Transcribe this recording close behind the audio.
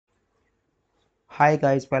Hi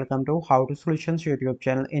guys, welcome to How to Solutions YouTube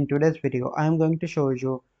channel. In today's video, I am going to show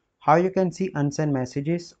you how you can see unsent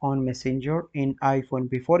messages on Messenger in iPhone.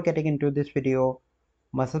 Before getting into this video,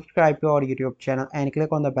 must subscribe to our YouTube channel and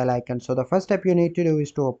click on the bell icon. So the first step you need to do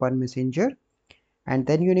is to open Messenger, and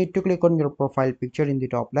then you need to click on your profile picture in the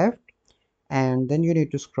top left, and then you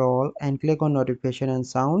need to scroll and click on notification and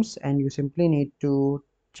sounds, and you simply need to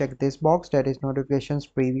check this box, that is notifications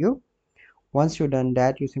preview. Once you've done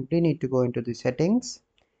that, you simply need to go into the settings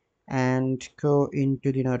and go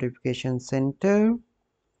into the notification center,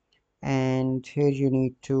 and here you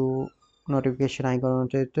need to notification icon on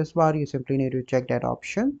the status bar. You simply need to check that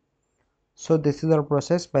option. So this is the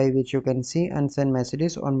process by which you can see and send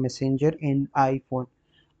messages on Messenger in iPhone.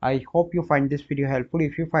 I hope you find this video helpful.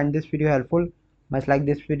 If you find this video helpful, must like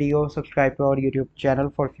this video, subscribe to our YouTube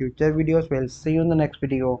channel for future videos. We'll see you in the next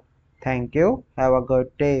video. Thank you, have a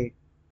good day.